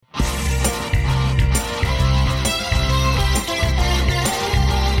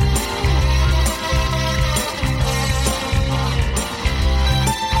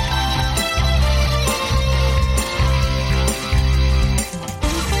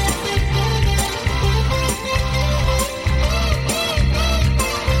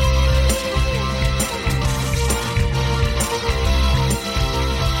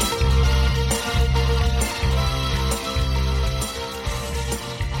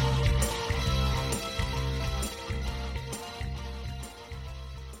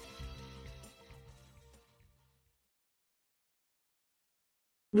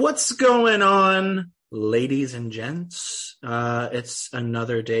What's going on, ladies and gents? It's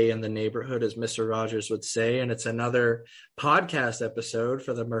another day in the neighborhood, as Mr. Rogers would say, and it's another podcast episode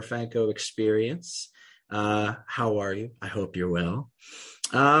for the Murfanko Experience. How are you? I hope you're well.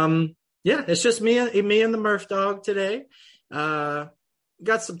 Yeah, it's just me and the Murph dog today.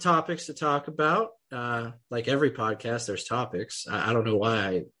 Got some topics to talk about. Like every podcast, there's topics. I don't know why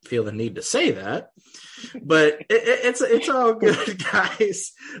I feel the need to say that, but it's all good,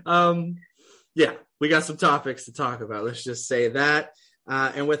 guys. Yeah, we got some topics to talk about. Let's just say that.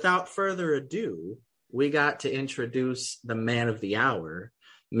 And without further ado, we got to introduce the man of the hour,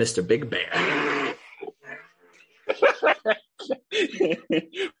 Mr. Big Bear.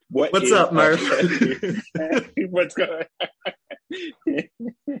 What's up, Murph? What's going on?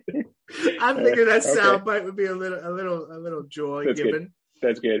 I figured that soundbite would be a little joy That's given. Good.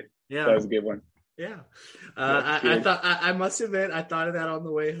 That's good. Yeah, that was a good one. Yeah, I thought I must admit I thought of that on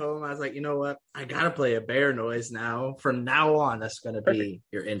the way home. I was like, you know what? I gotta play a bear noise now. From now on, that's gonna be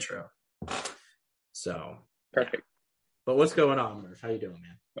your intro. So perfect. But what's going on, Murph? How you doing,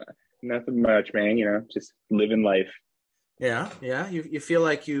 man? Nothing much, man. You know, just living life. Yeah. You feel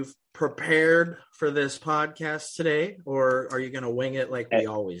like you've prepared for this podcast today, or are you gonna wing it like we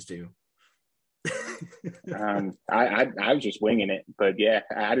always do? I was just winging it, but yeah,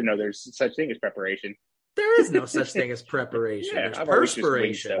 I didn't know there's such thing as preparation. There is no such thing as preparation. Yeah, there's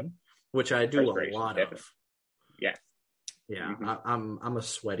perspiration, which I do a lot definitely. of. Yeah, mm-hmm. I'm a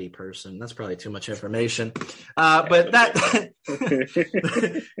sweaty person. That's probably too much information, but that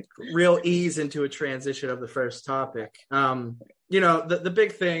real ease into a transition of the first topic. The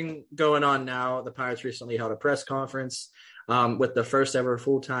big thing going on now. The Pirates recently held a press conference with the first ever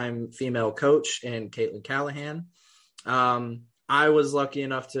full-time female coach in Caitlin Callahan. I was lucky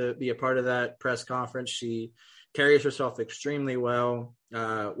enough to be a part of that press conference. She carries herself extremely well,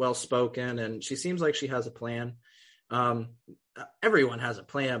 well-spoken, and she seems like she has a plan. Everyone has a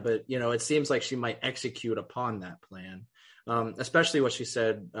plan, but it seems like she might execute upon that plan. Especially what she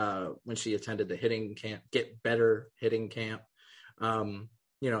said when she attended the hitting camp, Get Better hitting camp.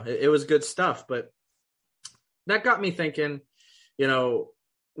 It was good stuff, but that got me thinking,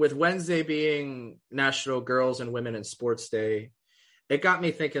 with Wednesday being National Girls and Women in Sports Day, it got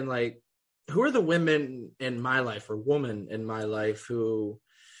me thinking, like, who are the women in my life or woman in my life who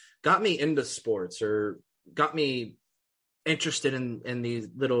got me into sports or got me interested in these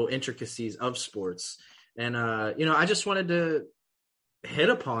little intricacies of sports. And, I just wanted to hit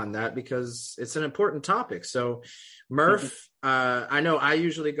upon that because it's an important topic. So Murph, I know I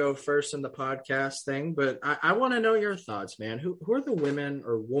usually go first in the podcast thing, but I want to know your thoughts, man. Who are the women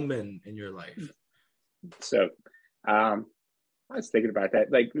or woman in your life? So I was thinking about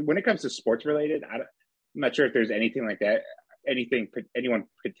that. Like when it comes to sports related, I'm not sure if there's anything like that, anyone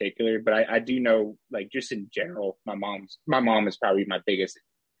particular, but I do know, like, just in general, my mom is probably my biggest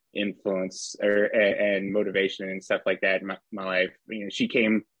influence and motivation and stuff like that in my life. She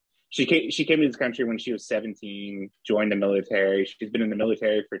came to this country when she was 17, joined the military. She's been in the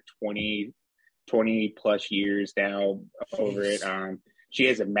military for 20 plus years now over it. She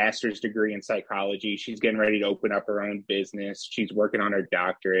has a master's degree in psychology. She's getting ready to open up her own business. She's working on her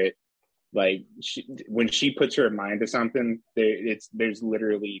doctorate. Like when she puts her mind to something, there's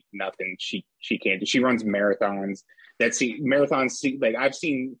literally nothing she can't do. She runs marathons. Like I've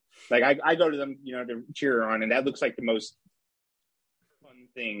seen, like I go to them, to cheer her on, and that looks like the most fun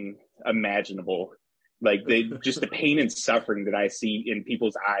thing imaginable. Like just the pain and suffering that I see in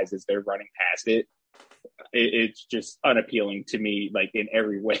people's eyes as they're running past it. It's just unappealing to me, like in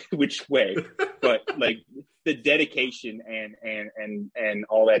every way, which way, but like the dedication and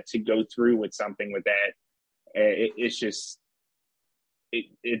all that to go through with something with that, it's just,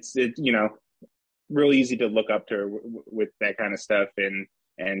 it's real easy to look up to her with that kind of stuff.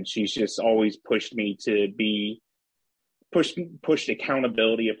 And she's just always pushed me to pushed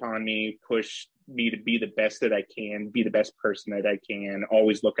accountability upon me, pushed me to be the best that I can, be the best person that I can,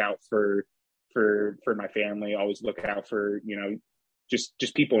 always look out for my family, always look out for,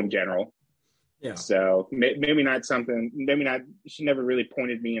 just people in general. Yeah. So maybe not, she never really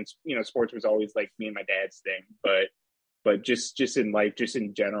pointed me in, sports was always like me and my dad's thing, but just in life, just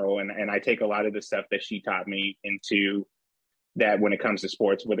in general. And I take a lot of the stuff that she taught me into that when it comes to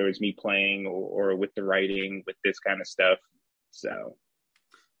sports, whether it's me playing or with the writing, with this kind of stuff. So.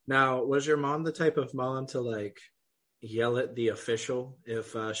 Now, was your mom the type of mom to like yell at the official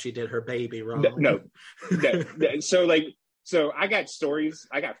if she did her baby wrong? No. So I got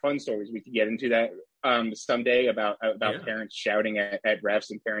fun stories we could get into that someday about parents shouting at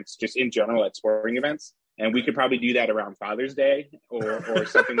refs and parents just in general at sporting events. and we could probably do that around Father's Day or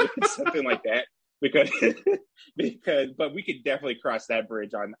something something like that. Because but we could definitely cross that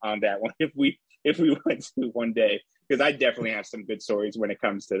bridge on that one if we went to one day, because I definitely have some good stories when it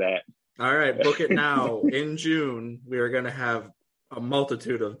comes to that. All right, book it now. In June, we are going to have a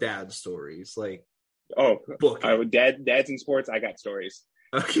multitude of dad stories. Like, book it. Dads in sports, I got stories.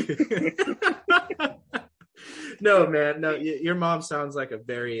 Okay. No, man, no. Your mom sounds like a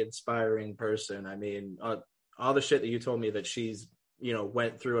very inspiring person. I mean, all the shit that you told me that she's,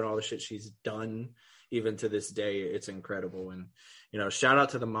 went through, and all the shit she's done, even to this day, it's incredible. And, shout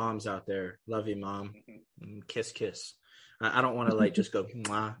out to the moms out there. Love you, Mom. Kiss, kiss. I don't want to just go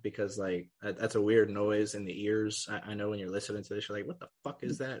mwah, because that's a weird noise in the ears. I know when you're listening to this, you're like, what the fuck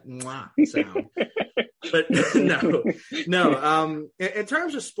is that mwah sound? But no. In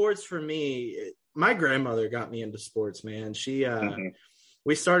terms of sports, for me, my grandmother got me into sports, man. She,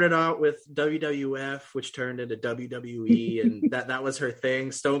 we started out with WWF, which turned into WWE, and that was her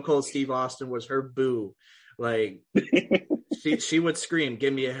thing. Stone Cold Steve Austin was her boo. Like, she would scream,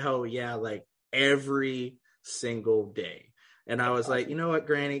 "Give me a hell yeah!" like every single day. And I was like, you know what,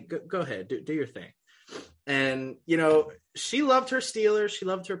 Granny, go ahead, do your thing. And she loved her Steelers, she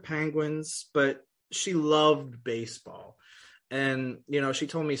loved her Penguins, but she loved baseball. And she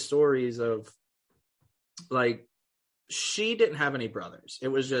told me stories of, like, she didn't have any brothers. It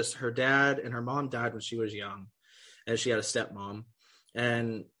was just her dad, and her mom died when she was young, and she had a stepmom.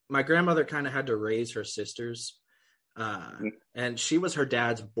 And my grandmother kind of had to raise her sisters. And she was her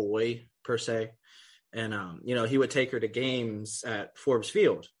dad's boy, per se. And, he would take her to games at Forbes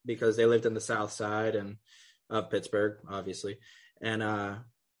Field because they lived in the South Side and of Pittsburgh, obviously. And,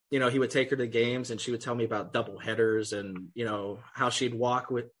 he would take her to games, and she would tell me about double headers and, how she'd walk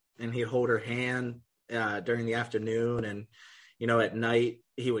with, and he'd hold her hand during the afternoon. And, at night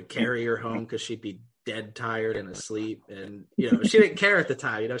he would carry her home because she'd be dead tired and asleep. And, she didn't care at the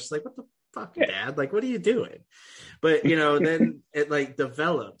time, she's like, what the fuck, Dad? Like, what are you doing? But, then it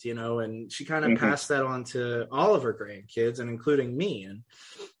developed, and she kind of passed that on to all of her grandkids, and including me. And,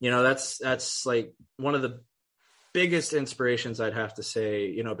 that's like one of the biggest inspirations, I'd have to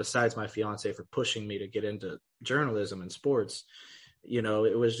say, besides my fiance for pushing me to get into journalism and sports.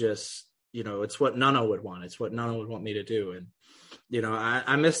 It was just, it's what Nana would want. It's what Nana would want me to do. And,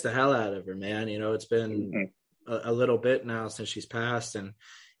 I miss the hell out of her, man. It's been a little bit now since she's passed. And,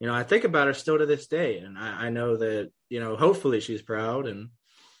 I think about her still to this day. And I know that, hopefully she's proud. And,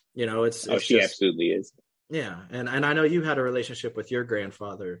 she absolutely is. Yeah. And I know you had a relationship with your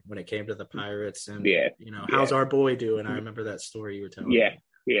grandfather when it came to the Pirates. And, how's our boy doing? I remember that story you were telling me.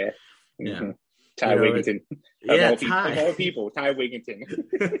 Yeah. Yeah. Ty Wigginton. Ty. Of all people, Ty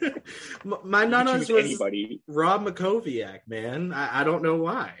Wigginton. My nana's was anybody. Rob Makoviak, man. I don't know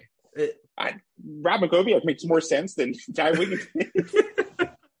why. Rob Makoviak makes more sense than Ty Wigginton.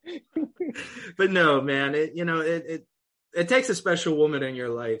 But no, man, it takes a special woman in your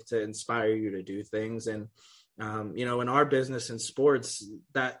life to inspire you to do things. And, in our business and sports,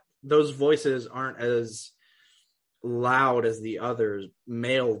 that those voices aren't as loud as the other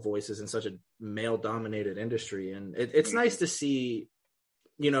male voices in such a male dominated industry. And it's nice to see,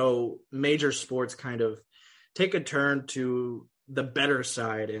 major sports kind of take a turn to the better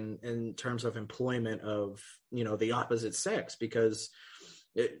side in terms of employment of, the opposite sex, because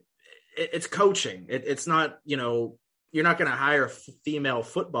it's coaching. It's not, you're not going to hire a female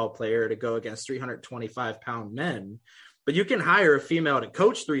football player to go against 325-pound men, but you can hire a female to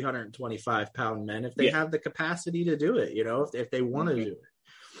coach 325-pound men if they have the capacity to do it, if they want to do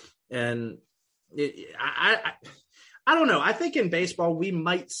it. And I don't know. I think in baseball, we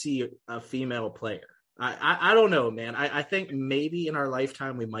might see a female player. I don't know, man. I think maybe in our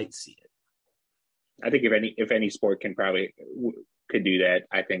lifetime, we might see it. I think if any sport could do that,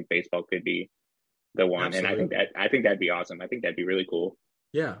 I think baseball could be the one. Absolutely. And I think that'd be awesome. I think that'd be really cool.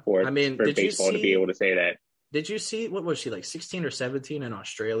 Yeah. For baseball to be able to say that. Did you see, what was she, like 16 or 17 in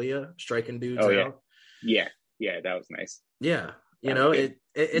Australia, striking dudes out? Yeah, that was nice. Yeah.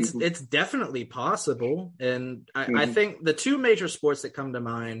 It's definitely possible. And I think the two major sports that come to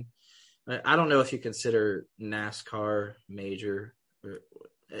mind, I don't know if you consider NASCAR major.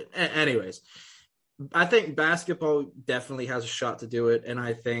 Anyways, I think basketball definitely has a shot to do it. And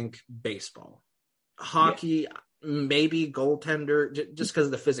I think baseball. Hockey, maybe goaltender, just because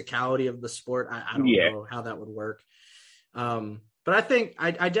of the physicality of the sport. I don't know how that would work. But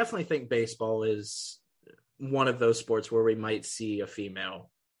I definitely think baseball is one of those sports where we might see a female,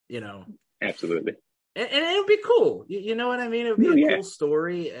 Absolutely. And it would be cool. You know what I mean? It would be a cool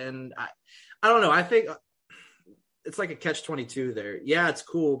story. And I don't know. I think it's like a catch-22 there. Yeah, it's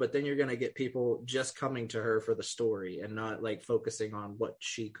cool, but then you're going to get people just coming to her for the story and not like focusing on what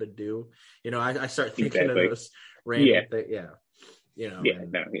she could do. I start thinking of those random things. Yeah.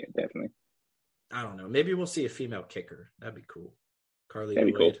 Definitely. I don't know. Maybe we'll see a female kicker. That'd be cool. Carly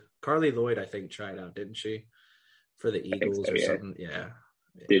That'd Lloyd. Be cool. Carly Lloyd, I think, tried out, didn't she? For the Eagles or something. Yeah.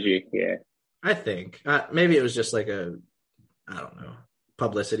 Did you? Yeah. I think. Maybe it was just like I don't know,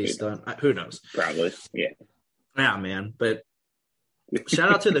 publicity stunt. Who knows? Probably. Yeah. Yeah, man. But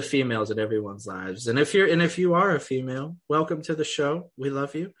shout out to the females in everyone's lives. And if you are a female, welcome to the show. We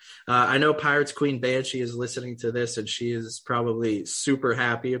love you. I know Pirates Queen Banshee is listening to this, and she is probably super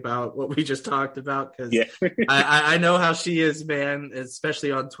happy about what we just talked about, because I know how she is, man,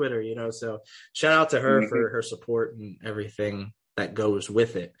 especially on Twitter, so shout out to her for her support and everything that goes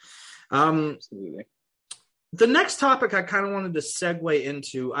with it. Absolutely. The next topic I kind of wanted to segue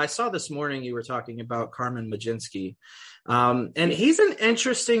into, I saw this morning you were talking about Carmen Mlodzinski. And he's an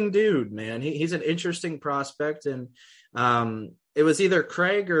interesting dude, man. He's an interesting prospect. And it was either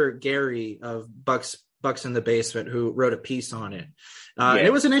Craig or Gary of Bucks in the Basement who wrote a piece on it. And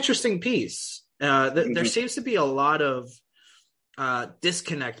it was an interesting piece. There seems to be a lot of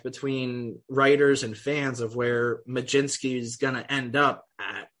disconnect between writers and fans of where Mlodzinski is going to end up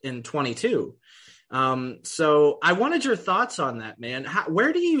at in 22. So I wanted your thoughts on that, man.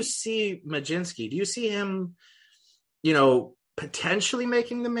 Where do you see Mlodzinski? Do you see him, potentially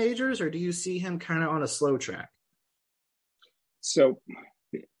making the majors, or do you see him kind of on a slow track? So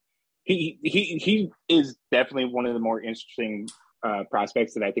he is definitely one of the more interesting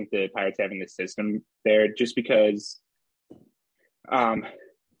prospects that I think the Pirates have in the system there, just because I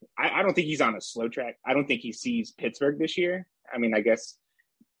don't think he's on a slow track. I don't think he sees Pittsburgh this year. I mean, I guess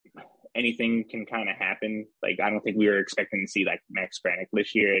anything can kind of happen. Like, I don't think we were expecting to see like Max Granick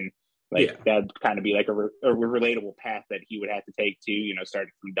this year, and that'd kind of be like a relatable path that he would have to take to,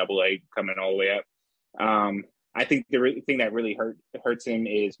 starting from Double-A, coming all the way up. I think the thing that really hurts him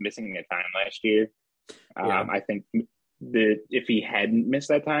is missing the time last year. I think if he hadn't missed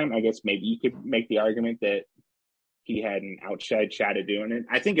that time, I guess maybe you could make the argument that he had an outside shot at doing it.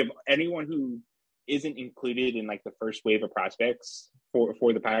 I think if anyone who isn't included in like the first wave of prospects for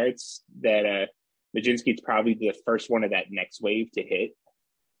the Pirates, that Mlodzinski's probably the first one of that next wave to hit,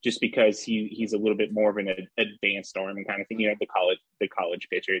 just because he's a little bit more of an advanced arm and kind of thing, the college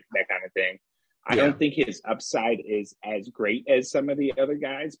pitcher, that kind of thing. I don't think his upside is as great as some of the other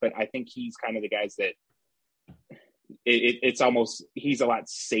guys, but I think he's kind of the guys that it's almost, he's a lot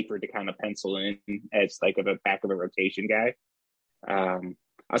safer to kind of pencil in as like a back of a rotation guy. I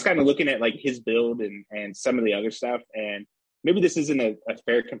was kind of looking at like his build and some of the other stuff, and maybe this isn't a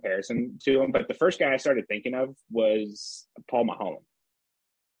fair comparison to him, but the first guy I started thinking of was Paul Maholm.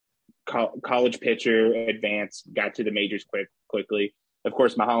 College pitcher, advanced, got to the majors quickly. Of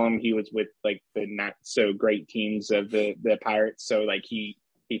course, Maholm, he was with like the not so great teams of the Pirates, so like he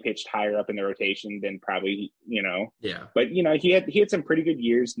pitched higher up in the rotation than probably, But he had some pretty good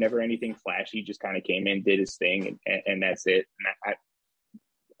years, never anything flashy, just kind of came in, did his thing, and that's it. And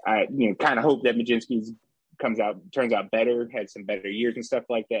I kind of hope that Mlodzinski turns out better, had some better years and stuff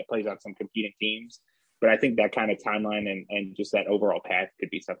like that, plays on some competing teams. But I think that kind of timeline and just that overall path could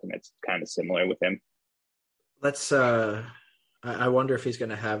be something that's kind of similar with him. I wonder if he's going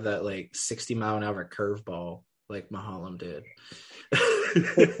to have that like 60 mile an hour curveball like Maholm did.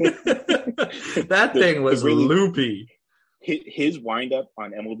 That thing was really loopy. His windup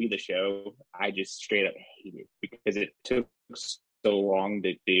on MLB The Show, I just straight up hated because it took so long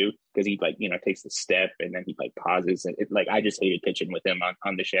to do, because he takes the step and then he pauses, and I just hated pitching with him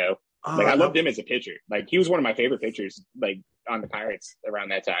on the show. I loved him as a pitcher. Like, he was one of my favorite pitchers on the Pirates around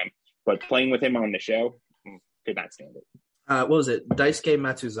that time, but playing with him on the show, could not stand it. What was it? Daisuke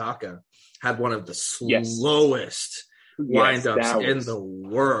Matsuzaka had one of the slowest windups in the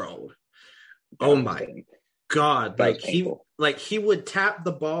world. Oh my God. He would tap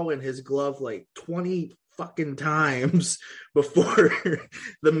the ball in his glove 20 fucking times before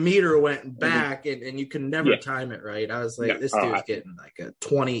the meter went back, and you can never time it right. I was like, this dude's getting like a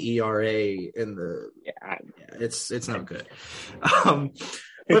 20 ERA in the it's not good.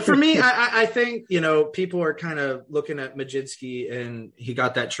 But for me, I think, people are kind of looking at Mlodzinski, and he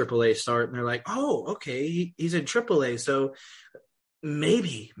got that AAA start, and they're like, oh, okay, he's in AAA, so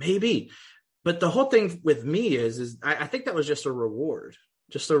maybe. But the whole thing with me is I think that was just a reward.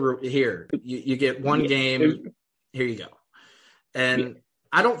 Here, you get one game, here you go. And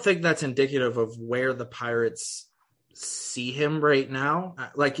I don't think that's indicative of where the Pirates see him right now.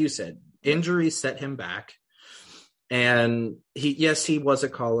 Like you said, injuries set him back. And he was a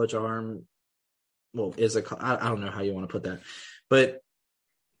college arm. I don't know how you want to put that, but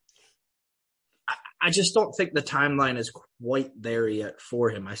I just don't think the timeline is quite there yet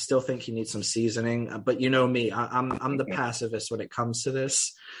for him. I still think he needs some seasoning, but you know me, I'm the pacifist when it comes to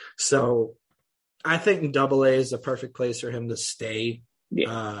this. So I think Double A is the perfect place for him to stay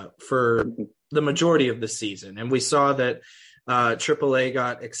for the majority of the season. And we saw that Triple A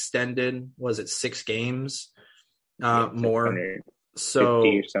got extended. Was it 6 games more? So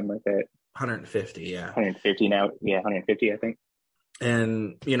or something like that. 150, yeah. 150 now. Yeah, 150, I think.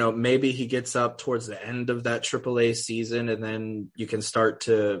 And, maybe he gets up towards the end of that AAA season, and then you can start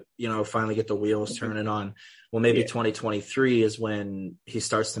to, finally get the wheels turning on. Well, maybe 2023 is when he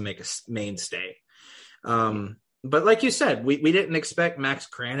starts to make a mainstay. But like you said, we didn't expect Max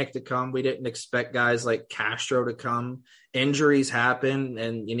Kranick to come. We didn't expect guys like Castro to come. Injuries happen,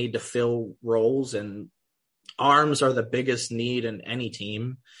 and you need to fill roles, and arms are the biggest need in any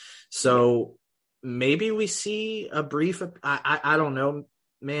team. So maybe we see a brief. I don't know,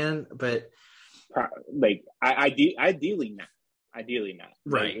 man, but ideally not.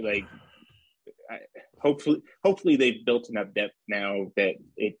 Right. Hopefully they've built enough depth now that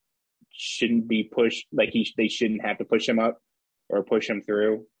it shouldn't be pushed. Like they shouldn't have to push him up or push him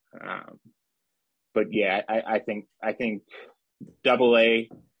through. But yeah, I think Double A,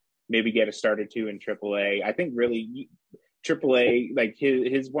 maybe get a start or two in Triple A. I think really Triple A, like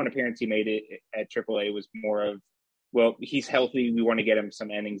his one appearance he made it at Triple A was more of, well, he's healthy. We want to get him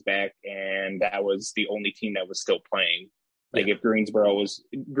some innings back, and that was the only team that was still playing. Like if Greensboro,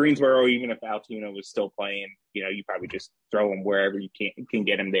 even if Altoona was still playing, you probably just throw him wherever you can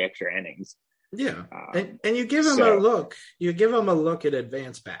get him the extra innings. Yeah, and you give him a look. You give him a look at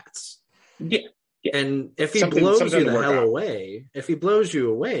advanced bats. Yeah. And if he blows you the hell away,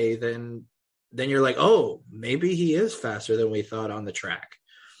 then you're like, oh, maybe he is faster than we thought on the track.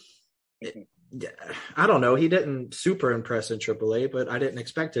 I don't know. He didn't super impress in AAA, but I didn't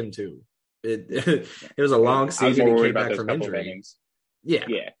expect him to. It was a long season. He came back from injury. Yeah.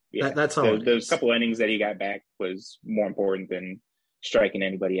 That's all. Those couple innings that he got back was more important than striking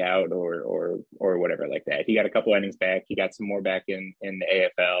anybody out or whatever like that. He got a couple innings back. He got some more back in the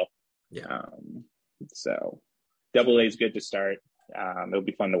AFL. Yeah. So Double A is good to start. It'll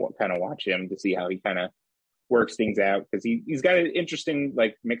be fun to kind of watch him to see how he kind of works things out, because he's got an interesting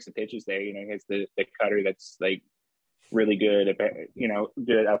mix of pitches there. He has the cutter that's really good,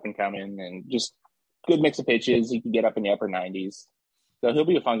 good up and coming, and just good mix of pitches. He can get up in the upper 90s, so he'll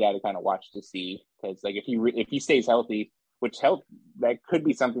be a fun guy to kind of watch to see. Because if he stays healthy, that could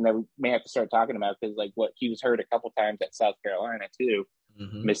be something that we may have to start talking about, because he was hurt a couple times at South Carolina too,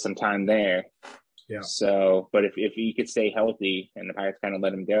 missed some time there. Yeah. So, but if he could stay healthy and the Pirates kind of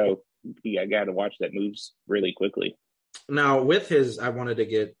let him go, I got to watch that moves really quickly. Now, I wanted to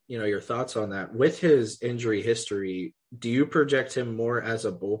get, your thoughts on that. With his injury history, do you project him more as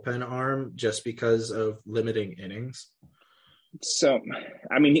a bullpen arm just because of limiting innings? So,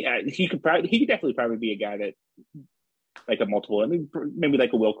 I mean, he could definitely probably be a guy that a multiple, maybe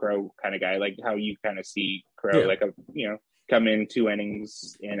like a Will Crow kind of guy, like how you kind of see Crow, come in 2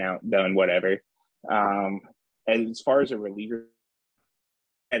 innings in, out, done, whatever. As far as a reliever,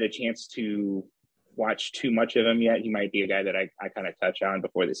 had a chance to watch too much of him yet. He might be a guy that I kind of touch on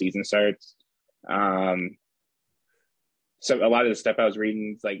before the season starts. So a lot of the stuff I was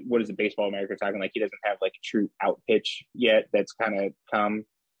reading is what is the Baseball America talking? He doesn't have a true out pitch yet that's kind of come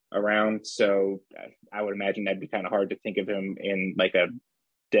around. So I would imagine that'd be kind of hard to think of him in a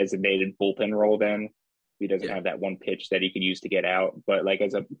designated bullpen role then. He doesn't have that one pitch that he could use to get out. But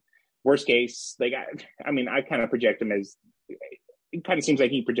as a worst case, I kind of project him as, it kind of seems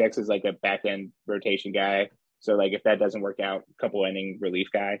like he projects as a back end rotation guy. So if that doesn't work out, couple inning relief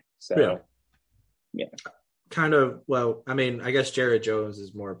guy. So yeah. Kind of, well, I guess Jared Jones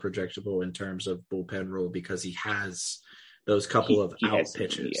is more projectable in terms of bullpen role because he has those couple of out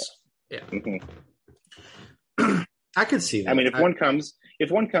pitches. Yeah. Mm-hmm. I could see that.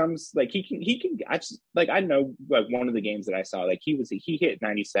 If one comes, he can. I know one of the games that I saw, he hit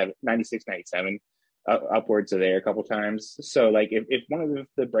 96, 97 upwards of there a couple times. So if one of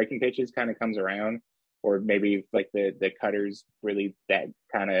the breaking pitches kind of comes around, or maybe the cutters really that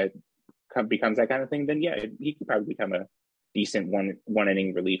kind of becomes that kind of thing, then he could probably become a decent one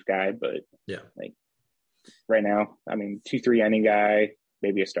inning relief guy. But right now, 2-3 inning guy,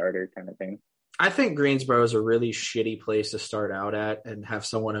 maybe a starter kind of thing. I think Greensboro is a really shitty place to start out at and have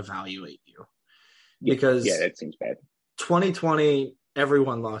someone evaluate you. Because that seems bad. 2020,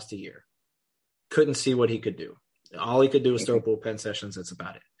 everyone lost a year. Couldn't see what he could do. All he could do was throw bullpen sessions. That's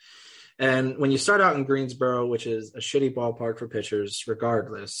about it. And when you start out in Greensboro, which is a shitty ballpark for pitchers,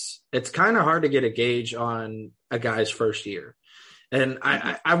 regardless, it's kind of hard to get a gauge on a guy's first year. And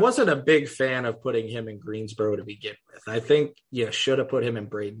I wasn't a big fan of putting him in Greensboro to begin with. I think you should have put him in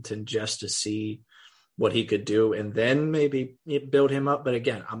Bradenton just to see what he could do and then maybe build him up. But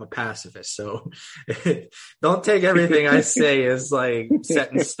again, I'm a pacifist, so don't take everything I say as like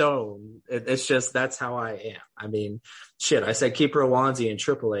set in stone. It's just that's how I am. I mean, shit, I said keep Rowanzi in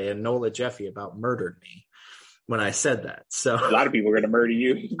AAA and Nola Jeffy about murdered me when I said that. So a lot of people are going to murder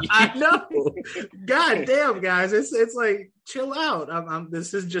you. I know. God damn, guys, it's like chill out.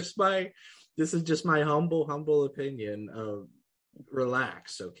 This is just my humble opinion of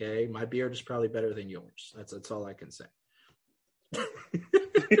relax. Okay, my beard is probably better than yours. That's all I can say.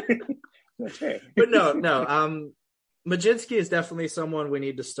 Okay. But no. Mlodzinski is definitely someone we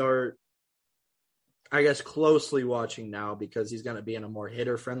need to start, I guess, closely watching now because he's going to be in a more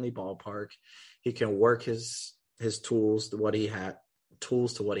hitter-friendly ballpark. He can work his tools to what he has.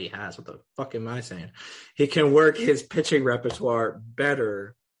 What the fuck am I saying? He can work his pitching repertoire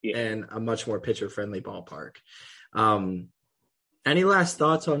better in a much more pitcher-friendly ballpark. Any last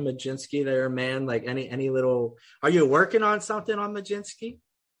thoughts on Mlodzinski there, man? Like any little? Are you working on something on Mlodzinski?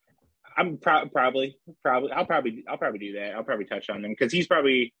 I'm probably. I'll probably do that. I'll probably touch on him because he's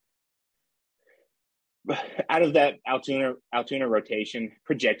probably out of that Altoona rotation,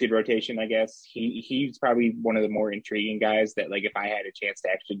 projected rotation, I guess. He's probably one of the more intriguing guys that, like, if I had a chance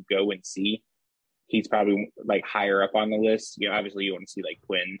to actually go and see, he's probably like higher up on the list. You know, obviously you want to see like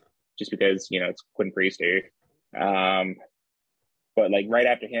Quinn, just because it's Quinn Priester. But like right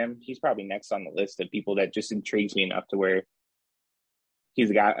after him, he's probably next on the list of people that just intrigues me enough to where he's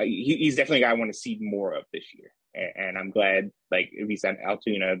a guy. He's definitely a guy I want to see more of this year. And I'm glad, like, if he's on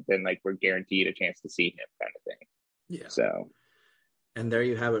Altoona, then like we're guaranteed a chance to see him, kind of thing. Yeah. So, and there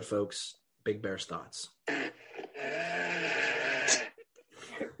you have it, folks. Big Bear's thoughts. I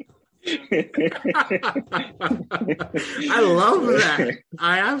love that.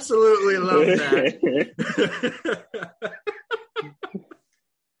 I absolutely love that.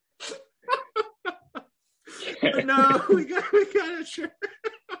 No, we got to.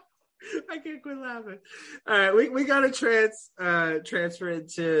 I can't quit laughing. All right, we got to transfer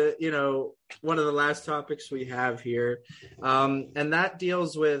into one of the last topics we have here, and that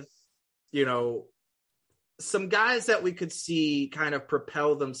deals with some guys that we could see kind of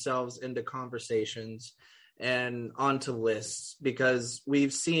propel themselves into conversations and onto lists, because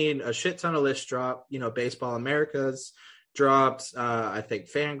we've seen a shit ton of lists drop. Baseball America's dropped, I think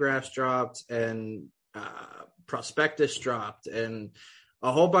Fangraphs dropped, and Prospectus dropped, and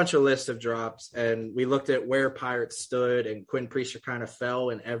a whole bunch of lists have dropped. And we looked at where Pirates stood, and Quinn Priester kind of fell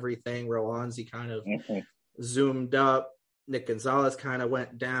and everything. Rowanzi kind of zoomed up. Nick Gonzalez kind of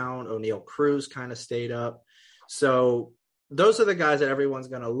went down. O'Neill Cruz kind of stayed up. So those are the guys that everyone's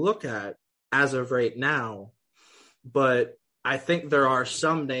going to look at as of right now. But I think there are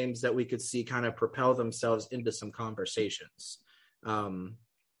some names that we could see kind of propel themselves into some conversations.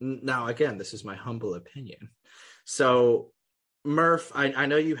 Now, again, this is my humble opinion. So, Murph, I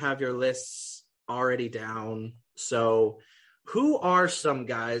know you have your lists already down. So who are some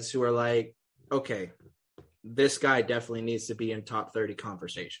guys who are like, okay, this guy definitely needs to be in top 30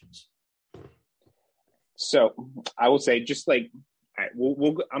 conversations? So I will say, just like, I'm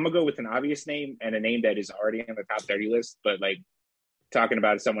going to go with an obvious name and a name that is already on the top 30 list, but like talking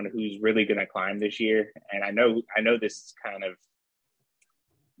about someone who's really going to climb this year. And I know this is kind of,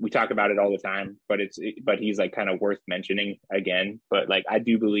 we talk about it all the time, but he's like kind of worth mentioning again. But like, I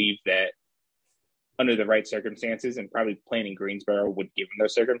do believe that under the right circumstances, and probably playing in Greensboro would give him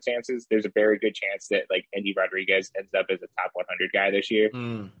those circumstances, there's a very good chance that like Endy Rodriguez ends up as a top 100 guy this year.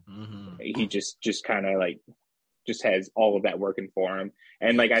 Mm-hmm. He just kind of like just has all of that working for him.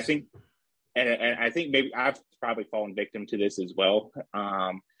 And like, I think maybe I've probably fallen victim to this as well.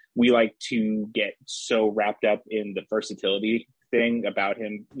 We like to get so wrapped up in the versatility thing about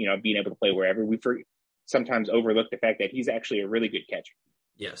him, being able to play wherever. We sometimes overlook the fact that he's actually a really good catcher.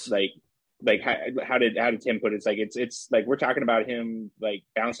 Yes. Like how did Tim put it? It's like we're talking about him like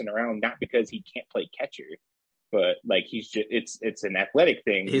bouncing around, not because he can't play catcher, but like he's just it's an athletic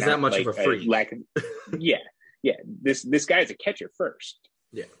thing. He's that much like of a freak. Yeah. This guy's a catcher first.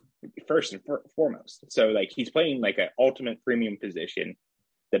 Yeah. First and foremost. So like he's playing like an ultimate premium position.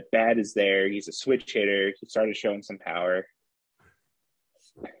 The bat is there. He's a switch hitter. He started showing some power.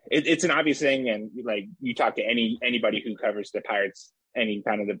 It's an obvious thing, and like you talk to anybody who covers the Pirates, any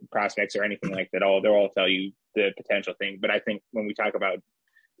kind of the prospects or anything like that, they'll all tell you the potential thing. But I think when we talk about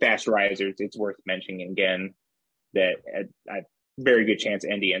fast risers, it's worth mentioning again that very good chance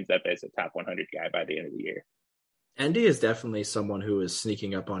Endy ends up as a top 100 guy by the end of the year. Endy is definitely someone who is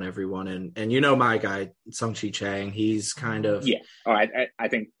sneaking up on everyone, and you know my guy Sung-Chi Chang, he's kind of I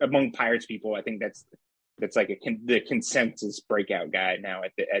think among Pirates people, I think that's like the consensus breakout guy now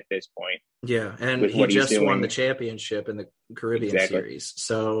at this point. Yeah, and he just won the championship in the Caribbean Series.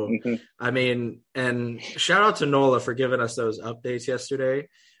 So, I mean, and shout out to Nola for giving us those updates yesterday,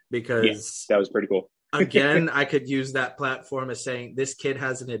 because that was pretty cool. Again, I could use that platform as saying this kid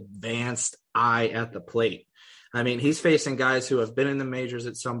has an advanced eye at the plate. I mean, he's facing guys who have been in the majors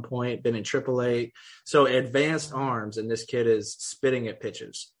at some point, been in AAA, so advanced arms, and this kid is spitting at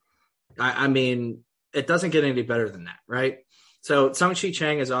pitches. I mean, it doesn't get any better than that, right? So Sung-Chi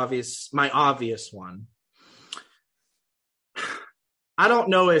Chang is my obvious one. I don't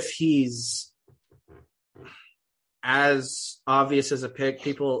know if he's as obvious as a pick.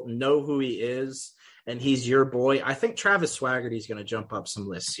 People know who he is, and he's your boy. I think Travis Swaggerty is going to jump up some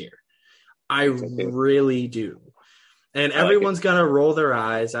lists here. I really do. And everyone's going to roll their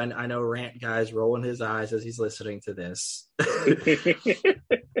eyes. I know Rant Guy's rolling his eyes as he's listening to this.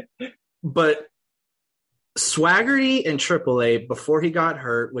 But Swaggerty in AAA, before he got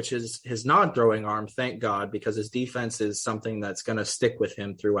hurt, which is his non-throwing arm, thank God, because his defense is something that's going to stick with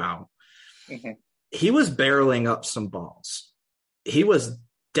him throughout. He was barreling up some balls. He was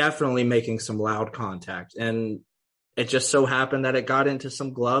definitely making some loud contact, and it just so happened that it got into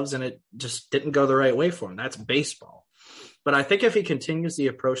some gloves and it just didn't go the right way for him. That's baseball. But I think if he continues the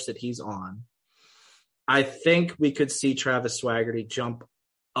approach that he's on, I think we could see Travis Swaggerty jump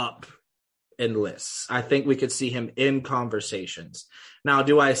up in lists. I think we could see him in conversations. Now,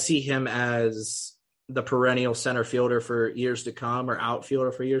 do I see him as the perennial center fielder for years to come or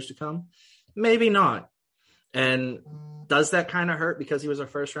outfielder for years to come? Maybe not. And does that kind of hurt because he was a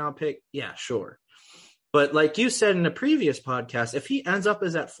first round pick? Yeah, sure. But like you said in the previous podcast, if he ends up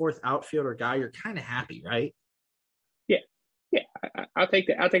as that fourth outfielder guy, you're kind of happy, right? Yeah. I'll take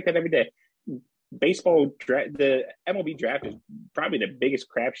that. I'll take that every day. Baseball draft, the MLB draft is probably the biggest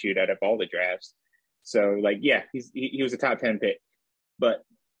crapshoot out of all the drafts. So, like, yeah, he was a top 10 pick. But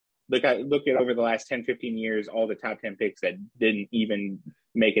look at over the last 10, 15 years, all the top 10 picks that didn't even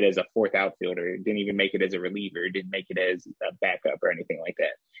make it as a fourth outfielder, didn't even make it as a reliever, didn't make it as a backup or anything like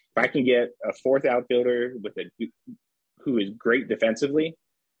that. If I can get a fourth outfielder who is great defensively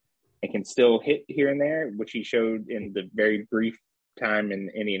and can still hit here and there, which he showed in the very brief time in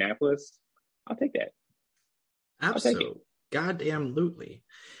Indianapolis, I'll take that. Absolutely. Goddamn lootly.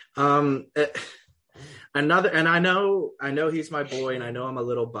 Another, and I know he's my boy, and I know I'm a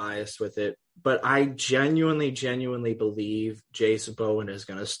little biased with it, but I genuinely believe Jace Bowen is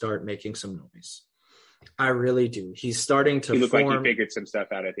going to start making some noise. I really do. He's starting to look like he figured some stuff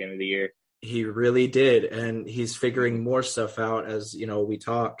out at the end of the year. He really did, and he's figuring more stuff out as, you know, we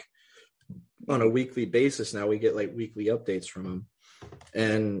talk on a weekly basis now. We get like weekly updates from him.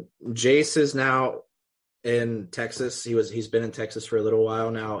 And Jace is now in Texas. He's been in Texas for a little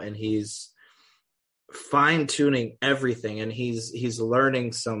while now, and he's fine-tuning everything, and he's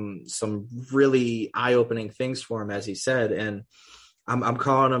learning some really eye-opening things for him, as he said. And I'm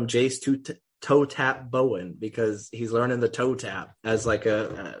calling him Jace toe tap Bowen, because he's learning the toe tap as like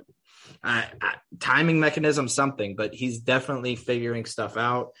a timing mechanism, something, but he's definitely figuring stuff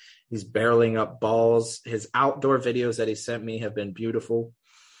out. He's barreling up balls. His outdoor videos that he sent me have been beautiful.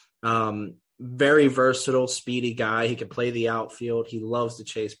 Very versatile, speedy guy. He can play the outfield. He loves to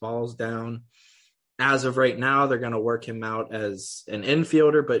chase balls down. As of right now, they're going to work him out as an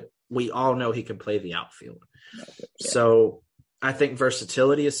infielder, but we all know he can play the outfield. Yeah. So I think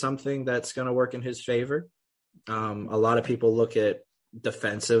versatility is something that's going to work in his favor. A lot of people look at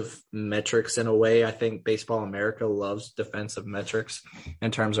defensive metrics in a way. I think Baseball America loves defensive metrics in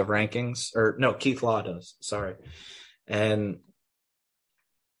terms of rankings. Or no, Keith Law does. Sorry. And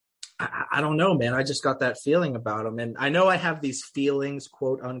I don't know, man. I just got that feeling about him. And I know I have these feelings,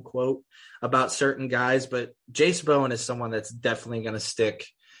 quote unquote, about certain guys, but Jace Bowen is someone that's definitely going to stick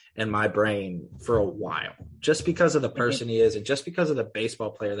in my brain for a while, just because of the person he is and just because of the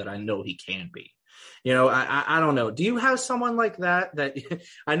baseball player that I know he can be. You know, I don't know. Do you have someone like that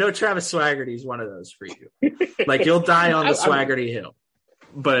I know Travis Swaggerty is one of those for you? Like, you'll die on the Swaggerty hill.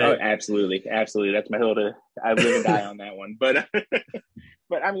 But absolutely. That's my hill I live and die on that one. But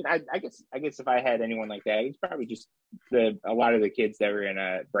but I mean, I guess if I had anyone like that, it's probably just a lot of the kids that were in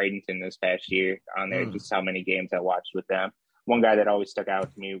Bradenton this past year on there, just how many games I watched with them. One guy that always stuck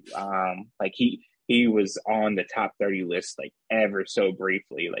out to me, like he was on the top 30 list, like ever so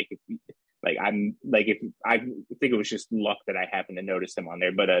briefly. I think it was just luck that I happened to notice him on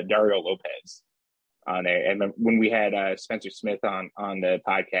there. But Dario Lopez, on there. And when we had Spencer Smith on the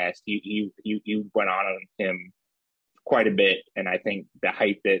podcast, you went on him quite a bit, and I think the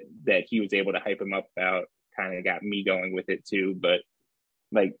hype that he was able to hype him up about kind of got me going with it too. But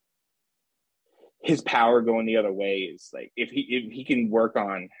like his power going the other way is like if he can work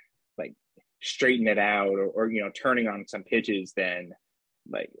on like straighten it out or turning on some pitches, then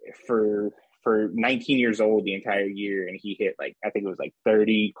like for 19 years old the entire year, and he hit like I think it was like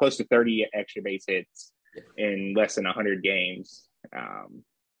close to 30 extra base hits in less than 100 games. And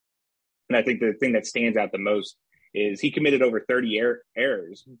I think the thing that stands out the most is he committed over 30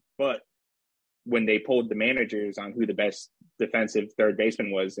 errors, but when they polled the managers on who the best defensive third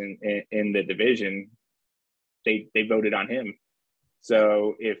baseman was in the division, they voted on him.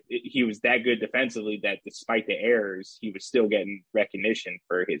 So if he was that good defensively, that despite the errors, he was still getting recognition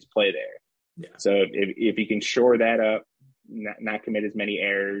for his play there. Yeah. So if he can shore that up, not commit as many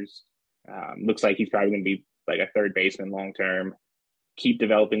errors, looks like he's probably going to be like a third baseman long term. Keep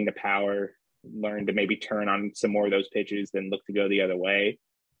developing the power, learn to maybe turn on some more of those pitches, then look to go the other way.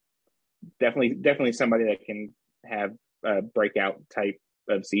 Definitely somebody that can have a breakout type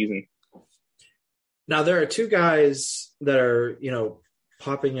of season. Now, there are two guys that are,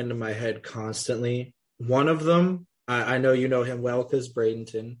 popping into my head constantly. One of them, I know you know him well because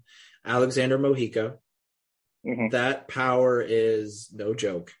Bradenton, Alexander Mojica. Mm-hmm. That power is no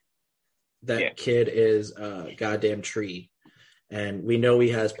joke. That kid is a goddamn tree. And we know he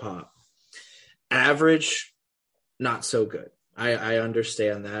has pop. Average, not so good. I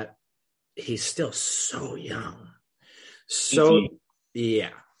understand that. He's still so young. So, yeah.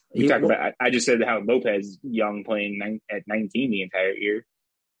 I just said how Lopez young playing at 19 the entire year.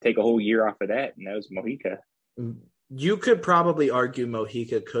 Take a whole year off of that, and that was Mojica. You could probably argue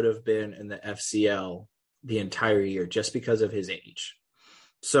Mojica could have been in the FCL the entire year just because of his age.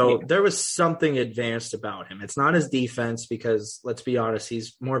 So there was something advanced about him. It's not his defense because, let's be honest,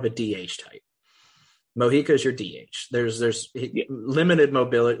 he's more of a DH type. Mojica is your DH. There's limited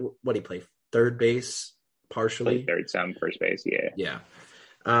mobility. What do you play? Third base, partially? Third, some first base, yeah. Yeah.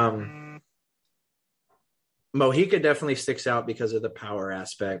 Mojica definitely sticks out because of the power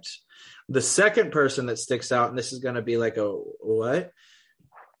aspect. The second person that sticks out, and this is going to be like a what?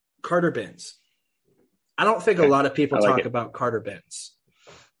 Carter Benz. I don't think a lot of people talk about Carter Benz.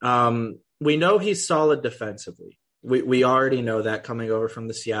 We know he's solid defensively. We already know that coming over from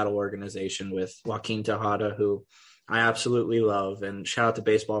the Seattle organization with Joaquin Tejada, who I absolutely love, and shout out to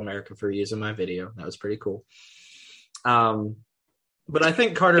Baseball America for using my video. That was pretty cool. But I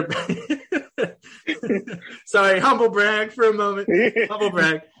think Carter sorry, humble brag for a moment. Humble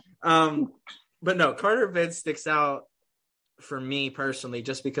brag. But no, Carter Benz sticks out for me personally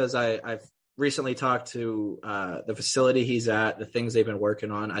just because I've recently talked to the facility he's at, the things they've been working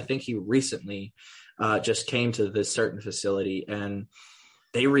on. I think he recently just came to this certain facility, and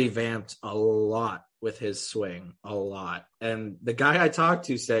they revamped a lot with his swing, a lot. And the guy I talked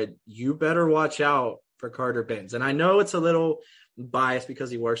to said, you better watch out for Carter Benz. And I know it's a little biased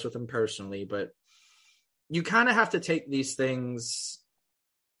because he works with him personally, but you kind of have to take these things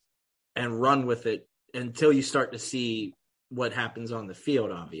and run with it until you start to see what happens on the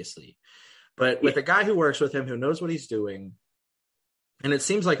field, obviously. But with a guy who works with him, who knows what he's doing, and it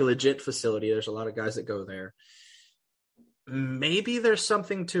seems like a legit facility, there's a lot of guys that go there, maybe there's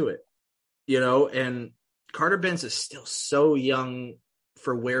something to it, and Carter Benz is still so young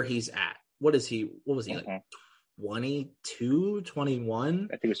for where he's at. What was he like, 22, 21?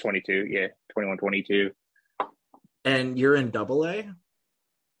 I think it was 22, yeah, 21, 22. And you're in Double-A?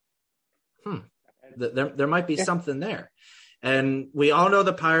 There might be something there. And we all know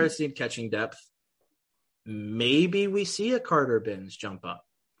the Pirates need catching depth. Maybe we see a Carter Benz jump up.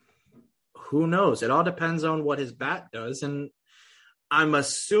 Who knows? It all depends on what his bat does. And I'm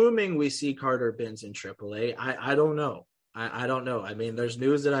assuming we see Carter Benz in AAA. I don't know. I don't know. I mean, there's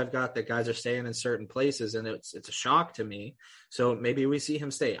news that I've got that guys are staying in certain places, and it's a shock to me. So maybe we see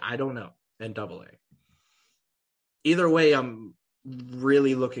him stay. I don't know. In Double-A. Either way, I'm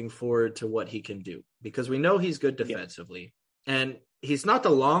really looking forward to what he can do because we know he's good defensively. And he's not the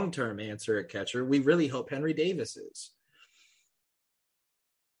long-term answer at catcher. We really hope Henry Davis is.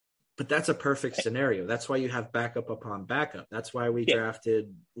 But that's a perfect scenario. That's why you have backup upon backup. That's why we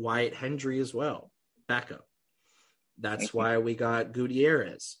drafted Wyatt Hendry as well, backup. That's why we got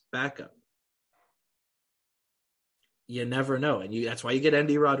Gutierrez, backup. You never know. And that's why you get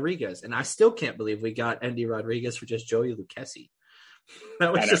Endy Rodriguez. And I still can't believe we got Endy Rodriguez for just Joey Lucchesi.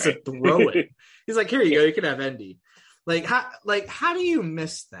 That was just a throw-in. He's like, here you go. You can have Endy. How do you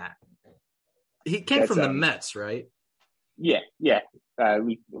miss that? He came from the Mets, right? Yeah.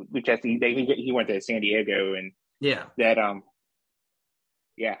 Lucchesi, he went to San Diego, and that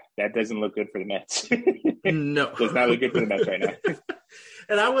that doesn't look good for the Mets. No, does not look good for the Mets right now.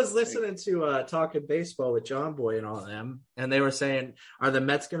 And I was listening to Talking Baseball with John Boy and all of them, and they were saying, are the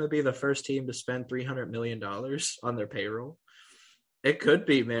Mets going to be the first team to spend $300 million on their payroll? It could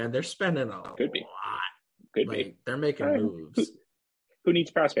be, man. They're spending a lot. Could be. They're making moves. Who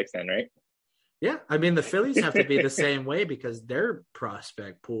needs prospects then, right? Yeah. I mean, the Phillies have to be the same way because their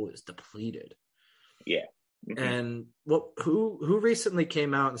prospect pool is depleted. Yeah. Mm-hmm. And who recently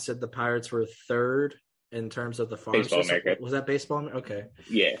came out and said the Pirates were third in terms of the farm Baseball system? America. Was that Baseball? Okay.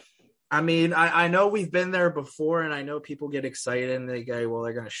 Yeah. I mean, I know we've been there before, and I know people get excited and they go, well,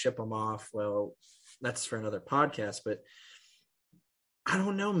 they're going to ship them off. Well, that's for another podcast, but I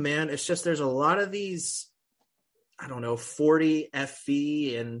don't know, man. It's just there's a lot of these, 40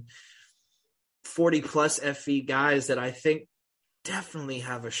 FV and 40 plus FV guys that I think definitely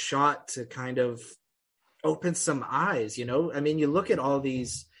have a shot to kind of open some eyes, I mean, you look at all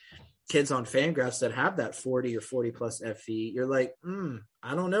these kids on Fangraphs that have that 40 or 40 plus FV, you're like,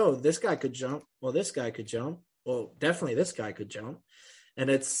 I don't know. This guy could jump. Well, this guy could jump. Well, definitely this guy could jump.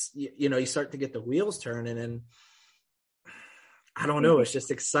 And it's, you start to get the wheels turning, and I don't know. It's just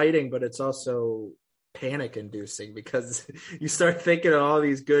exciting, but it's also panic inducing because you start thinking of all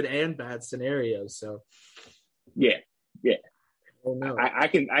these good and bad scenarios. So yeah. Oh, no. I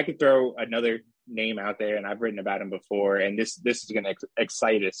can throw another name out there, and I've written about him before, and this is going to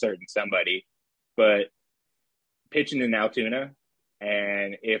excite a certain somebody, but pitching in Altoona,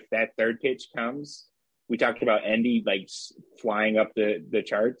 and if that third pitch comes, we talked about Endy like flying up the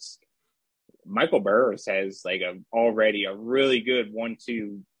charts. Michael Burris has like already a really good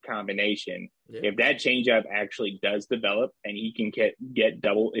 1-2 combination. Yeah. If that changeup actually does develop and he can get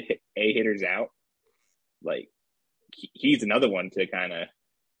double A hitters out, like he's another one to kind of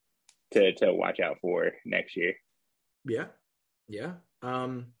to watch out for next year. Yeah.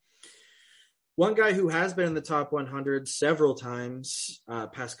 One guy who has been in the top 100 several times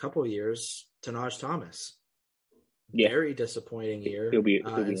past couple of years, Tanaj Thomas. Yeah. Very disappointing year. He'll be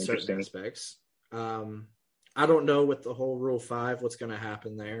in certain aspects. I don't know with the whole Rule 5 what's going to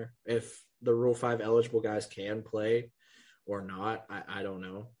happen there. If the Rule 5 eligible guys can play or not, I don't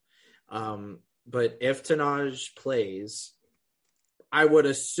know. But if Tanaj plays, I would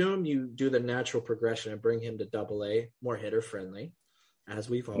assume you do the natural progression and bring him to AA, more hitter friendly, as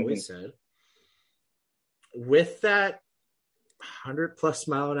we've always said. With that 100+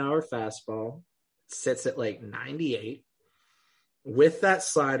 mile an hour fastball, sits at like 98. With that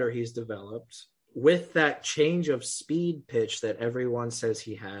slider he's developed, with that change of speed pitch that everyone says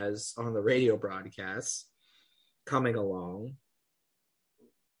he has on the radio broadcasts coming along,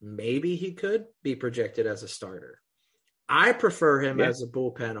 maybe he could be projected as a starter. I prefer him as a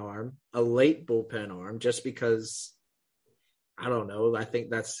bullpen arm, a late bullpen arm, just because, I don't know, I think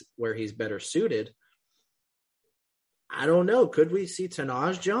that's where he's better suited. I don't know. Could we see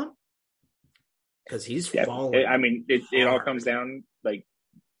Tanaj jump? Because he's falling. I mean, it all comes down,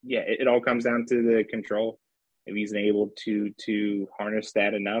 it all comes down to the control. If he's able to harness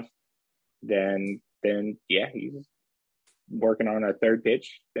that enough, then he's working on a third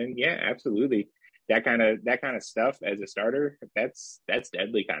pitch. Then absolutely. That kind of stuff as a starter, that's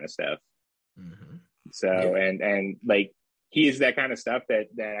deadly kind of stuff. Mm-hmm. So and like he is that kind of stuff that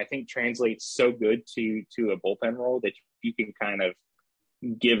I think translates so good to a bullpen role that you can kind of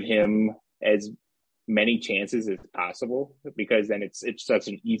give him as many chances as possible, because then it's such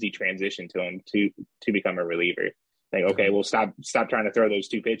an easy transition to him to become a reliever. Like, okay, well stop trying to throw those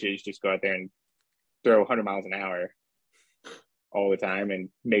two pitches, just go out there and throw 100 miles an hour all the time, and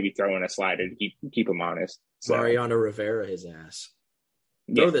maybe throw in a slider to keep him honest. So, Mariano Rivera his ass.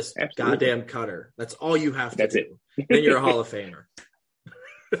 Throw this goddamn cutter. That's all you have to do. Then you're a Hall of Famer.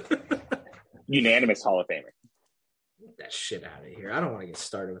 Unanimous Hall of Famer. Get that shit out of here. I don't want to get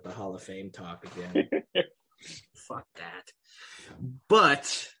started with the Hall of Fame talk again. Fuck that.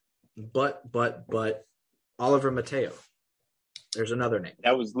 But Oliver Mateo. There's another name.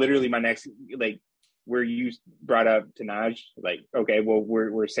 That was literally my next, where you brought up Tanaj, okay, well,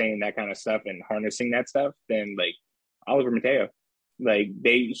 we're saying that kind of stuff and harnessing that stuff, then Oliver Mateo,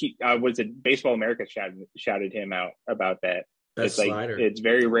 was it Baseball America shouted him out about that. Best slider. It's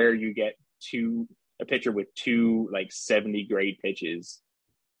very rare you get a pitcher with two 70 grade pitches,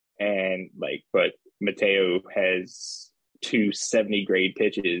 and but Mateo has two 70 grade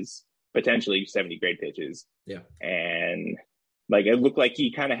pitches, potentially 70 grade pitches. Yeah. And it looked like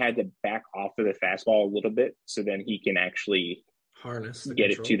he kind of had to back off of the fastball a little bit, so then he can actually harness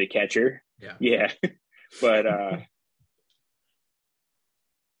get it to the catcher. Yeah. Yeah. But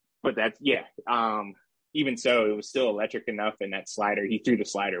But that's even so, it was still electric enough. And that slider, he threw the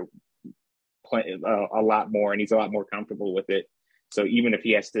slider a lot more, and he's a lot more comfortable with it. So even if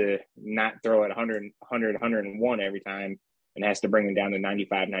he has to not throw at 100, 101 every time and has to bring him down to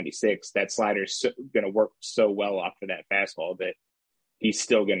 95, 96, that slider's going to work so well off of that fastball that he's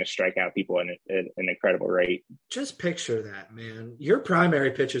still going to strike out people at an incredible rate. Just picture that, man. Your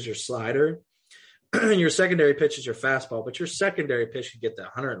primary pitch is your slider, and your secondary pitch is your fastball, but your secondary pitch can get to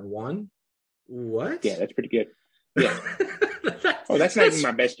 101. What? Yeah, that's pretty good. Yeah. That's not even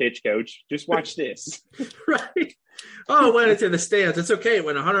my best pitch, coach. Just watch this. Right. Oh, it went into the stands. It's okay. It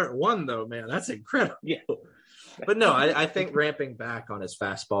went 101, though, man. That's incredible. Yeah. But no, I think ramping back on his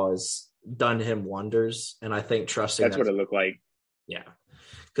fastball has done him wonders, and I think trusting that's what it looked like. Yeah.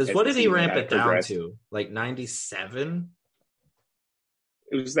 Because what did he ramp it down to? Like 97?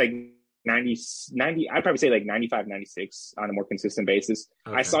 It was like 90, I'd probably say like 95, 96 on a more consistent basis.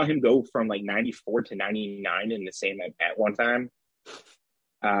 Okay. I saw him go from like 94 to 99 in the same at one time.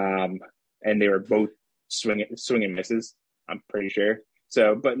 And they were both swing and misses, I'm pretty sure.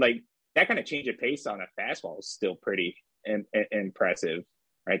 So, but like that kind of change of pace on a fastball is still pretty impressive,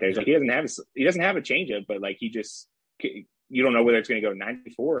 right? There's like, he doesn't have a changeup, but like you don't know whether it's going to go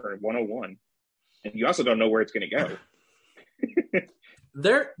 94 or 101. And you also don't know where it's going to go.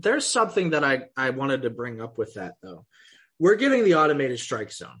 There's something that I wanted to bring up with that, though. We're getting the automated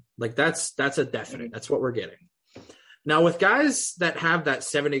strike zone. Like that's a definite. That's what we're getting. Now, with guys that have that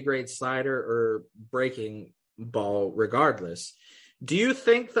 70 grade slider or breaking ball, regardless, do you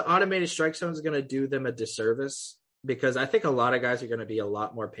think the automated strike zone is going to do them a disservice? Because I think a lot of guys are going to be a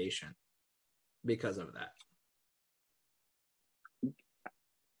lot more patient because of that.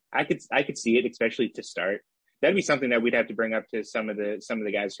 I could see it, especially to start. That'd be something that we'd have to bring up to some of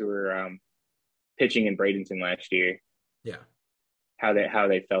the guys who were pitching in Bradenton last year. Yeah, how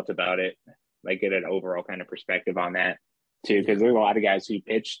they felt about it, like get an overall kind of perspective on that too, because there's a lot of guys who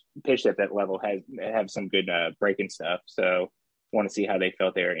pitched at that level have some good breaking stuff. So want to see how they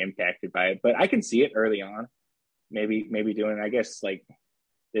felt they were impacted by it. But I can see it early on, maybe doing. I guess like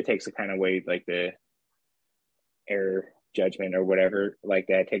it takes a kind of way like the error judgment or whatever like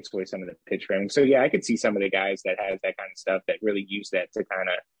that takes away some of the pitch framing. So yeah, I could see some of the guys that has that kind of stuff that really use that to kind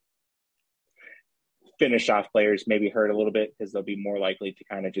of finish off players, maybe hurt a little bit because they'll be more likely to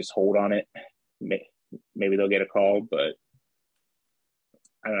kind of just hold on it. Maybe they'll get a call, but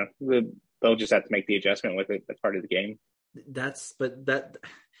I don't know. They'll just have to make the adjustment with it. That's part of the game.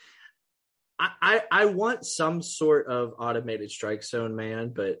 I want some sort of automated strike zone, man,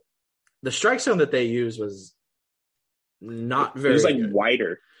 but the strike zone that they used was not very. It was like good.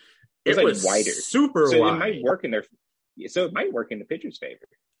 Wider. It was wider, super so wide. It might work in it might work in the pitcher's favor.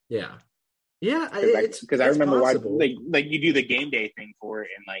 Yeah, because I remember watching like you do the game day thing for it,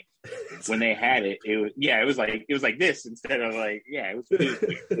 and like when they had it, it was like this instead of like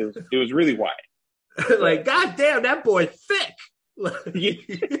it was really wide. Like goddamn, that boy thick.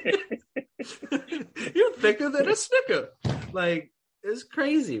 You're thicker than a Snicker. Like it's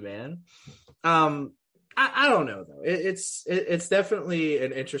crazy, man. I don't know though. It's definitely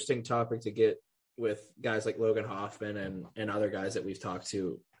an interesting topic to get with guys like Logan Hoffman and other guys that we've talked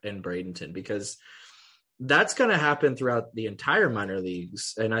to in Bradenton, because that's going to happen throughout the entire minor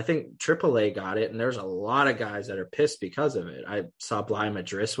leagues. And I think AAA got it, and there's a lot of guys that are pissed because of it. I saw Bly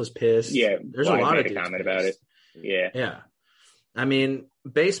Madris was pissed. Yeah, there's a lot of dudes comment about it. Yeah. I mean,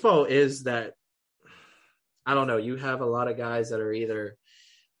 baseball is that. I don't know. You have a lot of guys that are either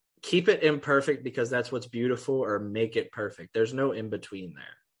keep it imperfect because that's what's beautiful, or make it perfect. There's no in between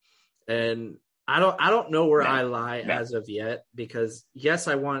there. And I don't know where I lie as of yet, because yes,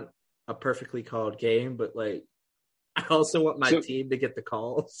 I want a perfectly called game, but like I also want my team to get the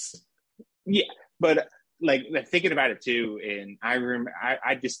calls. Yeah, but like thinking about it too, and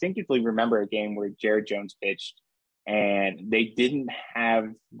I distinctively remember a game where Jared Jones pitched and they didn't have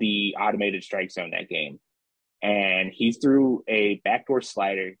the automated strike zone that game. And he threw a backdoor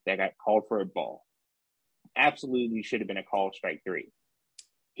slider that got called for a ball. Absolutely should have been a call, strike 3.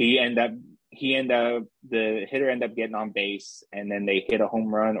 The hitter ended up getting on base, and then they hit a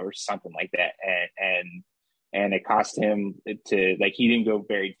home run or something like that. And it cost him to, like, he didn't go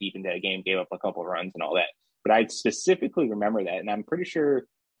very deep into the game, gave up a couple of runs and all that. But I specifically remember that. And I'm pretty sure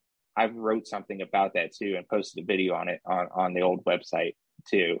I've wrote something about that too and posted a video on it on the old website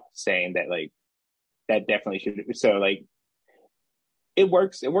too, saying that like, that definitely should. So like, it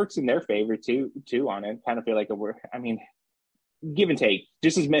works in their favor too on it. Kind of feel like give and take.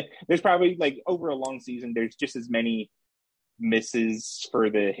 Just as many. There's probably like over a long season, there's just as many misses for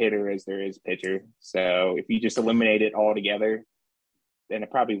the hitter as there is pitcher. So if you just eliminate it altogether, and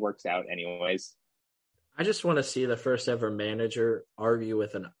it probably works out anyways. I just want to see the first ever manager argue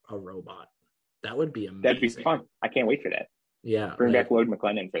with a robot. That would be amazing. That'd be fun. I can't wait for that. Yeah. Bring back Lloyd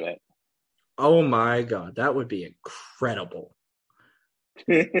McLennan for that. Oh my God. That would be incredible.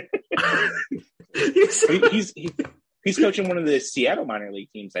 He's coaching one of the Seattle minor league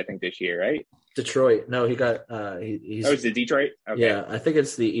teams, I think, this year, right? Detroit. No, he got he's it's the Detroit? Okay. Yeah, I think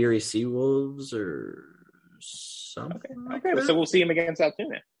it's the Erie Seawolves or something. Okay. So we'll see him against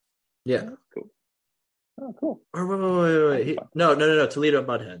Altoona. Yeah. Oh, cool. Oh, cool. Or wait. No. Toledo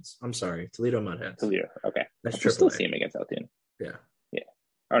Mudheads. I'm sorry. Toledo Mudheads. Toledo. Okay. That's true. Still see him against Altoona. Yeah.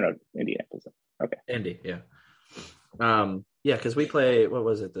 Oh no, Indianapolis. Okay. Indy, yeah. Yeah, because we play, what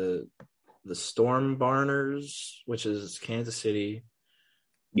was it, the Storm Barners, which is Kansas City.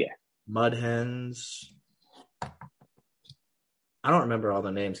 Yeah. Mud Hens. I don't remember all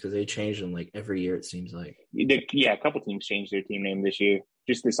the names because they change them like every year, it seems like. Yeah, a couple teams changed their team name this year,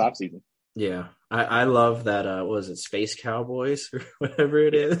 just this offseason. Yeah. I love that, what was it, Space Cowboys or whatever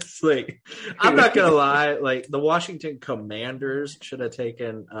it is? Like, I'm not going to lie, like, the Washington Commanders should have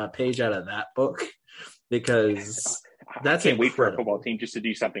taken a page out of that book because that's I can't wait for a incredible. football team just to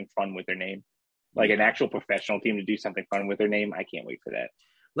do something fun with their name. Like an actual professional team to do something fun with their name. I can't wait for that.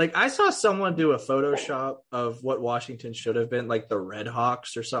 Like, I saw someone do a Photoshop of what Washington should have been, like the Red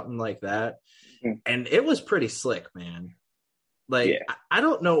Hawks or something like that. Mm-hmm. And it was pretty slick, man. Like, yeah. I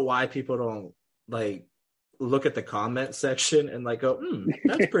don't know why people don't, like, look at the comment section and, like, go,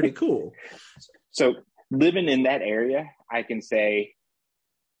 that's pretty cool. So, living in that area, I can say,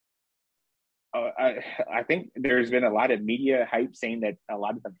 I think there's been a lot of media hype saying that a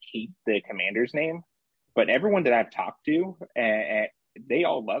lot of them hate the Commander's name. But everyone that I've talked to, they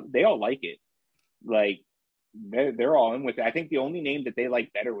all like it. Like, they're all in with it. I think the only name that they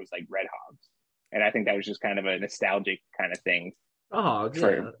like better was, like, Red Hogs. And I think that was just kind of a nostalgic kind of thing. Oh,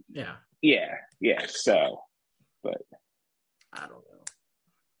 yeah. Yeah. So, but I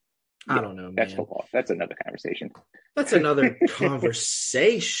don't know. That's man. Football. That's another conversation. That's another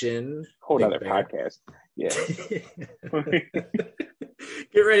conversation. Whole other podcast. Yeah.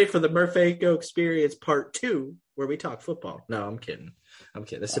 Get ready for the Murfanko Experience Part 2, where we talk football. No, I'm kidding.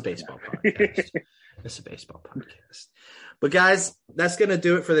 This is a baseball podcast. But guys, that's going to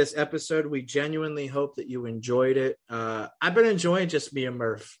do it for this episode. We genuinely hope that you enjoyed it. I've been enjoying just me and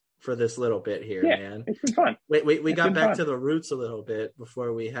Murph for this little bit here, man. It's been fun. We got back to the roots a little bit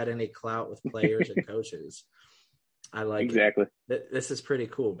before we had any clout with players and coaches. I like exactly. it. This is pretty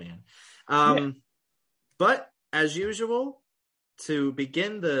cool, man. But as usual, to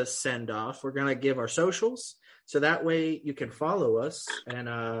begin the send-off, we're going to give our socials. So that way you can follow us and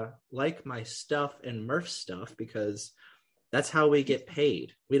like my stuff and Murph's stuff, because that's how we get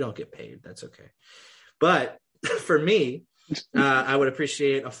paid. We don't get paid. That's okay. But for me, I would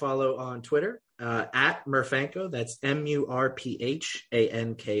appreciate a follow on Twitter at Murfanko. That's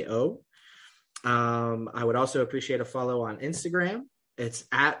MURPHANKO. I would also appreciate a follow on Instagram. It's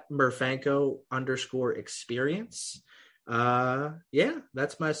at Murfanko_experience. Yeah,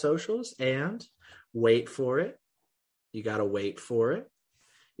 that's my socials. And wait for it. You got to wait for it.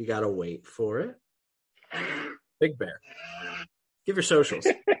 Big Bear. Give your socials.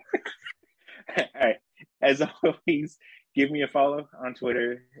 All right. As always, give me a follow on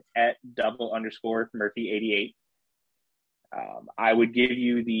Twitter at _Murphy88. I would give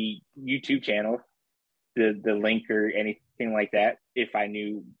you the YouTube channel, the link or anything like that if I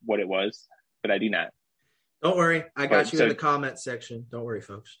knew what it was, but I do not. Don't worry. I got you in the comment section. Don't worry,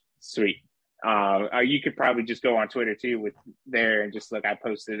 folks. Sweet. You could probably just go on Twitter too with there and just look. I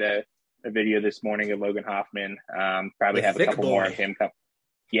posted a video this morning of Logan Hoffman. Probably have a couple more of him.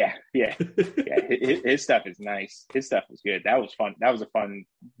 Yeah. His stuff is nice. His stuff was good. That was fun. That was a fun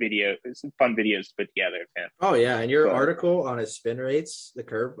video. Some fun videos to put together of him. Oh yeah, and your article on his spin rates, the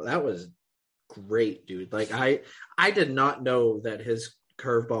curve, that was great, dude. Like I did not know that his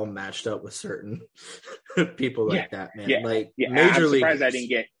curveball matched up with certain people like that, man. Major league. I'm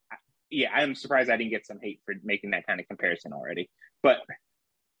surprised I didn't get some hate for making that kind of comparison already, but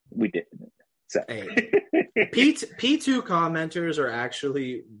we did. So hey, P2 commenters are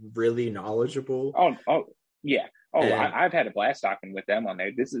actually really knowledgeable. Oh yeah. I've had a blast talking with them on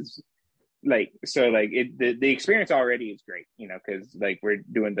there. This is the experience already is great, because like we're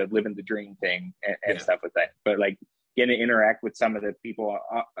doing the living the dream thing and stuff with that. But like getting to interact with some of the people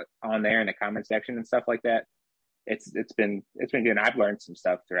on there in the comment section and stuff like that, it's been good. I've learned some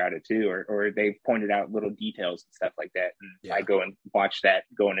stuff throughout it too, or they've pointed out little details and stuff like that, and I go and watch that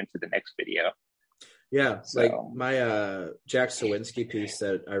going into the next video. Yeah, so, like my Jack Sawinski piece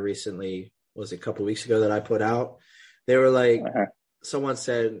that I recently was a couple weeks ago that I put out. They were like, someone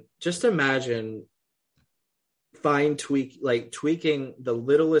said, just imagine tweaking the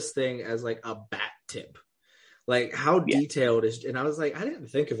littlest thing as like a bat tip. Like how Yeah. detailed is, and I was like, I didn't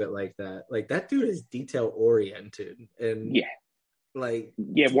think of it like that. Like that dude is detail oriented, and Yeah. like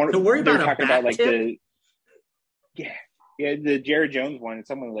One to worry they're about a talking bat about like tip. the Jared Jones one.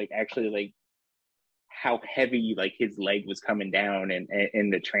 Someone like actually like how heavy like his leg was coming down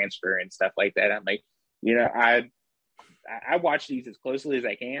and the transfer and stuff like that. I'm like, I watch these as closely as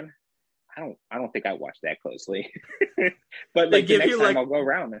I can. I don't think I watch that closely. But like the next time I'll go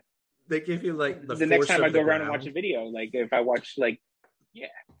around, they give you like the next time I go around and watch a video, like if I watch like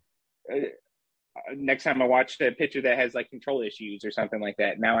next time I watch a picture that has like control issues or something like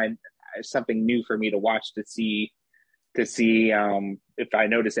that, now something new for me to watch to see if I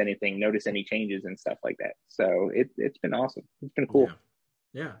notice any changes and stuff like that. So it's been awesome. It's been cool.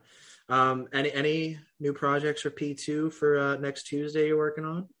 Yeah. Any new projects for P2 for next Tuesday you're working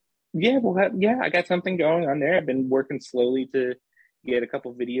on? Yeah, I got something going on there. I've been working slowly to get a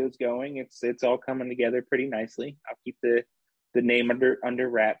couple videos going. It's all coming together pretty nicely. I'll keep the name under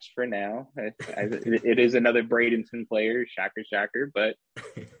wraps for now. It is another Bradenton player, shocker, but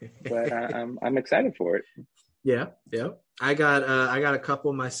I'm excited for it. Yeah. I got a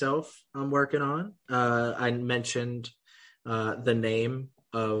couple myself I'm working on. I mentioned the name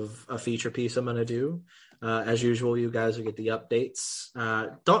of a feature piece I'm going to do. As usual, you guys will get the updates.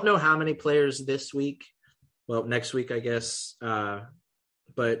 Don't know how many players this week. Well, next week, I guess.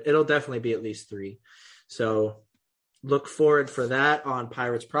 But it'll definitely be at least 3. So look forward for that on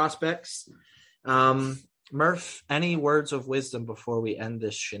Pirates Prospects. Murph, any words of wisdom before we end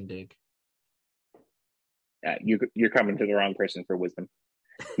this shindig? You're coming to the wrong person for wisdom.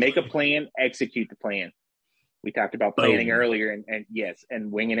 Make a plan, execute the plan. We talked about planning earlier and yes,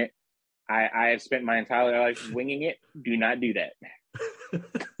 and winging it. I have spent my entire life winging it. Do not do that.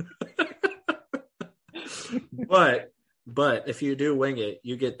 But if you do wing it,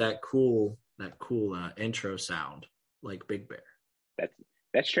 you get that cool intro sound like Big Bear.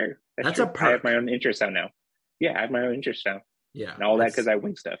 That's true. That's true. a perk. I have my own intro sound now. Yeah, I have my own intro sound. Yeah, and all that because I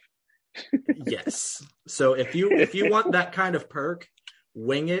wing stuff. Yes. So if you want that kind of perk,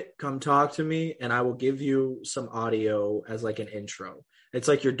 wing it. Come talk to me, and I will give you some audio as like an intro. It's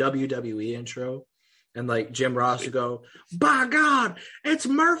like your WWE intro. And like Jim Ross would go, by God, it's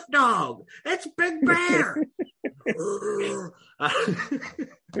Murph Dog. It's Big Bear.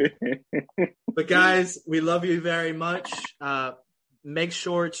 But guys, we love you very much. Make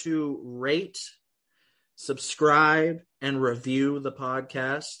sure to rate, subscribe, and review the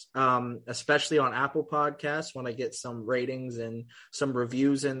podcast, especially on Apple Podcasts when I get some ratings and some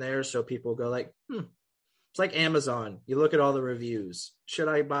reviews in there. So people go like, it's like Amazon. You look at all the reviews. Should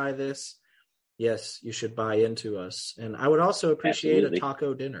I buy this? Yes, you should buy into us. And I would also appreciate a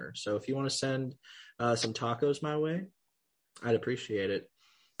taco dinner. So if you want to send some tacos my way, I'd appreciate it.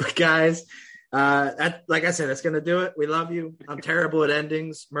 But guys, like I said, that's going to do it. We love you. I'm terrible at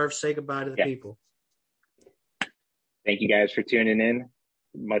endings. Murph, say goodbye to the people. Thank you guys for tuning in.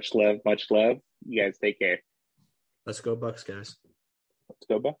 Much love. You guys take care. Let's go Bucks, guys. Let's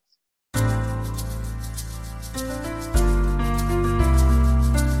go Bucks.